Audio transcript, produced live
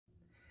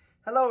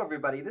Hello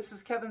everybody, this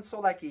is Kevin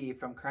Solecki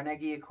from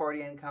Carnegie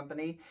Accordion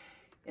Company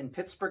in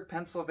Pittsburgh,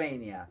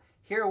 Pennsylvania,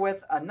 here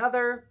with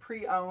another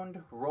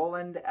pre-owned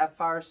Roland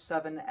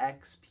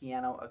FR7X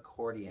piano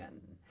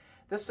accordion.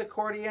 This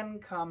accordion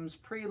comes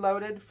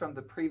preloaded from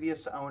the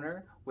previous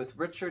owner with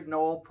Richard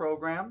Noel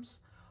programs,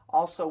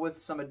 also with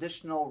some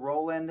additional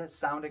Roland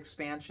Sound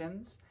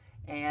Expansions,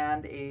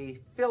 and a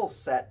fill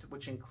set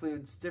which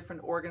includes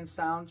different organ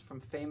sounds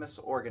from famous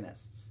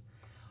organists.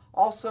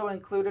 Also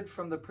included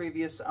from the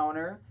previous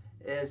owner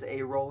is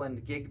a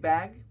Roland gig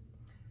bag,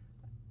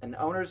 an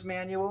owner's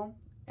manual,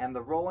 and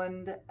the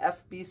Roland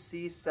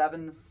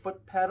FBC-7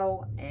 foot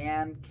pedal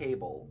and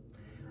cable.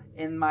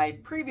 In my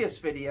previous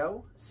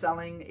video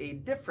selling a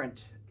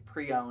different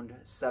pre-owned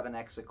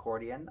 7X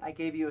accordion, I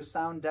gave you a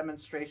sound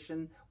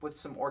demonstration with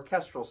some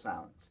orchestral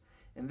sounds.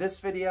 In this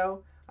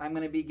video, I'm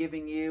going to be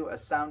giving you a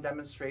sound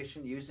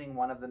demonstration using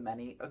one of the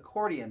many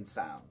accordion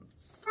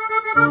sounds.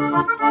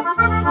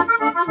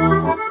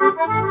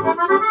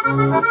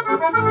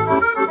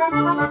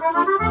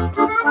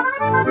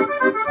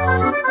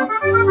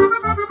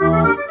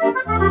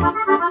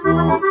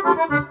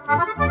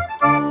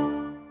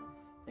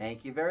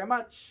 Thank you very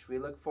much. We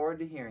look forward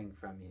to hearing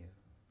from you.